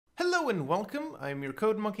Hello and welcome, I'm your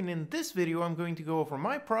Code Monkey, and in this video I'm going to go over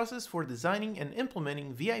my process for designing and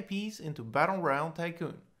implementing VIPs into Battle Royale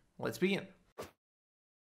Tycoon. Let's begin.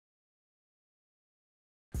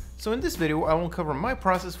 So in this video I will cover my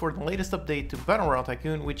process for the latest update to Battle Royale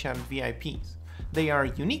Tycoon, which added VIPs. They are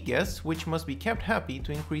unique guests which must be kept happy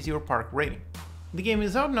to increase your park rating. The game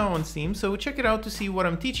is out now on Steam, so check it out to see what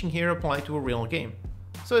I'm teaching here apply to a real game.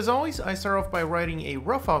 So as always, I start off by writing a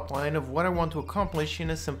rough outline of what I want to accomplish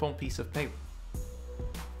in a simple piece of paper.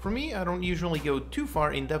 For me, I don't usually go too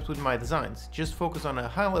far in depth with my designs, just focus on a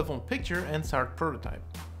high-level picture and start prototype.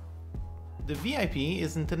 The VIP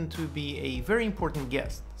is intended to be a very important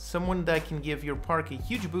guest, someone that can give your park a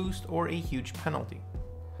huge boost or a huge penalty.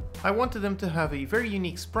 I wanted them to have a very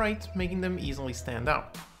unique sprite, making them easily stand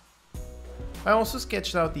out. I also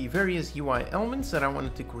sketched out the various UI elements that I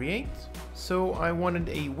wanted to create. So I wanted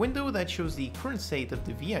a window that shows the current state of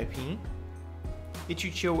the VIP. It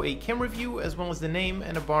should show a camera view as well as the name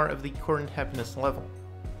and a bar of the current happiness level.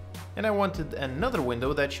 And I wanted another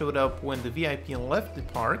window that showed up when the VIP left the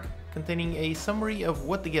park, containing a summary of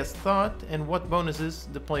what the guest thought and what bonuses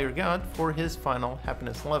the player got for his final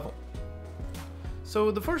happiness level.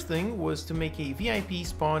 So the first thing was to make a VIP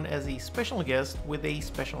spawn as a special guest with a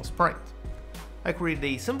special sprite. I created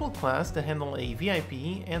a simple class to handle a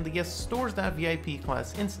VIP, and the guest stores that VIP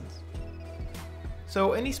class instance.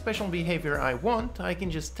 So any special behavior I want, I can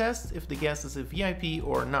just test if the guest is a VIP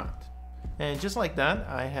or not. And just like that,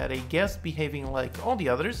 I had a guest behaving like all the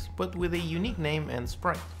others, but with a unique name and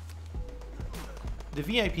sprite. The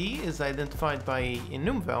VIP is identified by an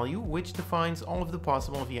enum value, which defines all of the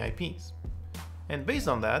possible VIPs. And based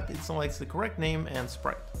on that, it selects the correct name and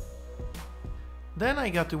sprite. Then I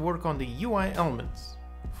got to work on the UI elements.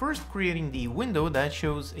 First, creating the window that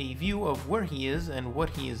shows a view of where he is and what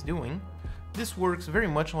he is doing. This works very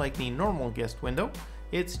much like the normal guest window.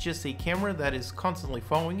 It's just a camera that is constantly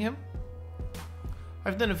following him.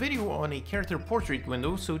 I've done a video on a character portrait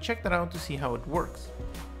window, so check that out to see how it works.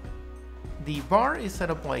 The bar is set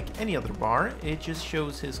up like any other bar, it just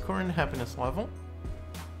shows his current happiness level.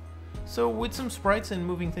 So with some sprites and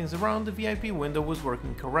moving things around, the VIP window was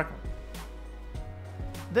working correctly.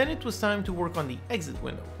 Then it was time to work on the exit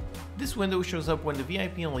window. This window shows up when the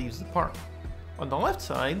VIP leaves the park. On the left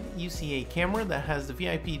side, you see a camera that has the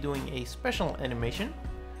VIP doing a special animation.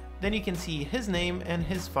 Then you can see his name and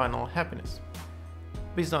his final happiness.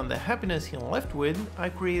 Based on the happiness he left with, I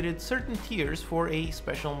created certain tiers for a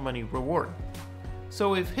special money reward.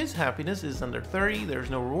 So if his happiness is under 30, there's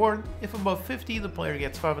no reward. If above 50, the player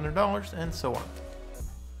gets $500, and so on.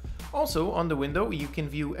 Also, on the window, you can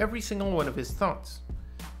view every single one of his thoughts.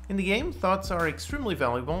 In the game, thoughts are extremely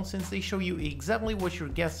valuable since they show you exactly what your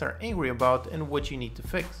guests are angry about and what you need to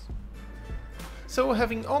fix. So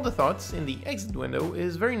having all the thoughts in the exit window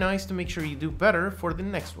is very nice to make sure you do better for the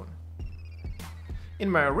next one.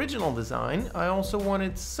 In my original design, I also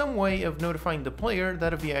wanted some way of notifying the player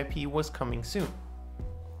that a VIP was coming soon.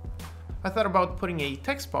 I thought about putting a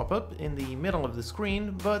text pop-up in the middle of the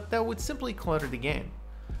screen, but that would simply clutter the game.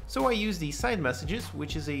 So I used the side messages,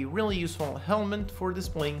 which is a really useful element for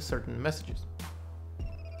displaying certain messages.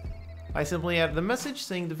 I simply added a message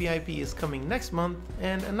saying the VIP is coming next month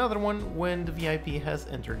and another one when the VIP has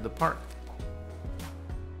entered the park.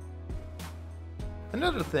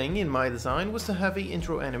 Another thing in my design was to have an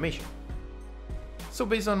intro animation. So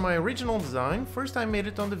based on my original design, first I made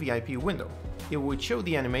it on the VIP window. It would show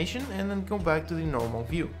the animation and then go back to the normal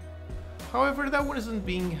view. However, that wasn't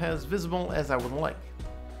being as visible as I would like.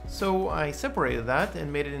 So I separated that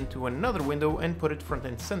and made it into another window and put it front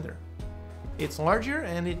and center. It's larger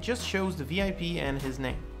and it just shows the VIP and his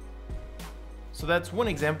name. So that's one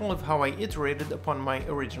example of how I iterated upon my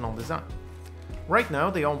original design. Right now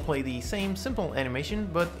they all play the same simple animation,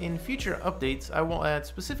 but in future updates I will add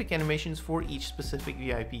specific animations for each specific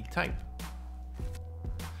VIP type.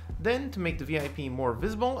 Then to make the VIP more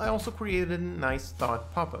visible, I also created a nice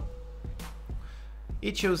thought pop-up.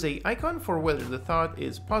 It shows an icon for whether the thought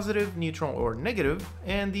is positive, neutral, or negative,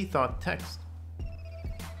 and the thought text.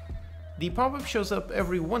 The pop-up shows up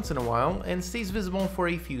every once in a while and stays visible for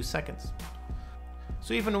a few seconds.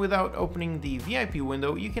 So even without opening the VIP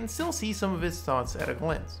window, you can still see some of his thoughts at a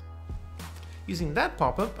glance. Using that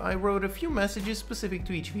pop-up, I wrote a few messages specific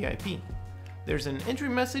to each VIP. There's an entry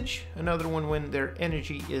message, another one when their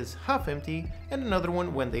energy is half empty, and another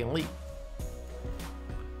one when they leave.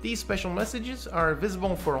 These special messages are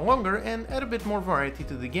visible for longer and add a bit more variety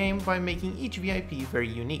to the game by making each VIP very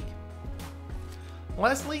unique.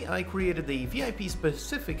 Lastly, I created a VIP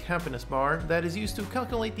specific happiness bar that is used to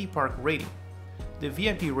calculate the park rating. The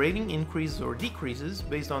VIP rating increases or decreases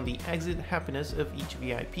based on the exit happiness of each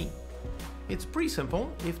VIP. It's pretty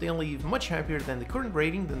simple. If they leave much happier than the current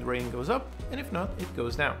rating, then the rating goes up, and if not, it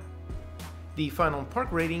goes down. The final park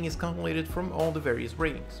rating is calculated from all the various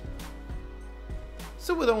ratings.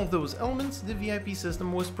 So with all of those elements, the VIP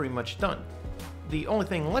system was pretty much done. The only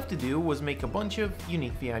thing left to do was make a bunch of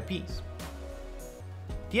unique VIPs.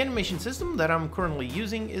 The animation system that I'm currently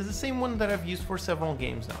using is the same one that I've used for several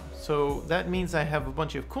games now, so that means I have a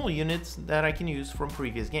bunch of cool units that I can use from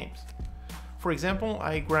previous games. For example,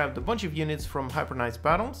 I grabbed a bunch of units from Hyper Knight's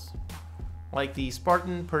battles, like the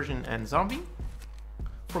Spartan, Persian, and Zombie.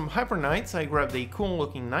 From Hyper Knights, I grabbed a cool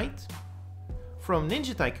looking knight. From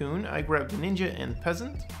Ninja Tycoon, I grabbed the ninja and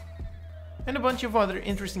peasant. And a bunch of other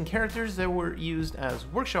interesting characters that were used as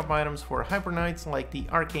workshop items for Hyper Knights, like the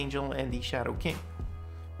Archangel and the Shadow King.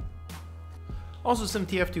 Also some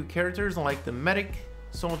TF2 characters like the Medic,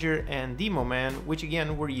 Soldier, and Demo Man, which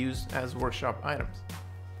again were used as workshop items.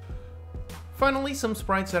 Finally, some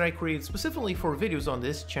sprites that I created specifically for videos on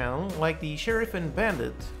this channel, like the Sheriff and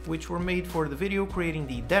Bandit, which were made for the video creating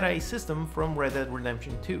the Deadeye system from Red Dead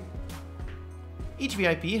Redemption 2. Each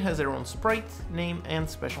VIP has their own sprite, name, and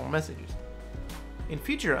special messages. In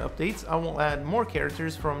future updates, I will add more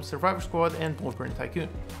characters from Survivor Squad and Blueprint Tycoon.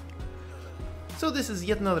 So this is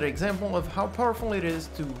yet another example of how powerful it is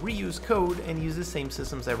to reuse code and use the same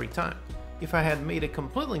systems every time. If I had made a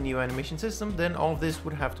completely new animation system, then all of this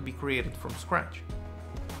would have to be created from scratch.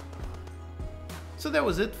 So that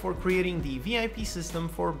was it for creating the VIP system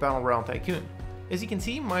for Battle Royale Tycoon. As you can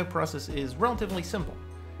see, my process is relatively simple.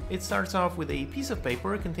 It starts off with a piece of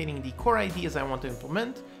paper containing the core ideas I want to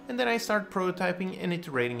implement, and then I start prototyping and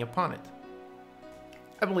iterating upon it.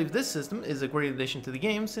 I believe this system is a great addition to the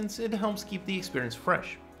game since it helps keep the experience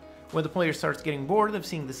fresh. When the player starts getting bored of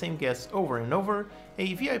seeing the same guests over and over,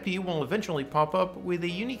 a VIP will eventually pop up with a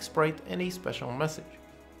unique sprite and a special message.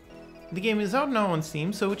 The game is out now on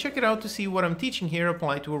Steam, so check it out to see what I'm teaching here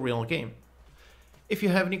apply to a real game. If you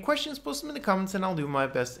have any questions, post them in the comments and I'll do my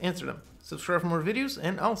best to answer them. Subscribe for more videos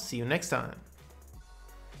and I'll see you next time.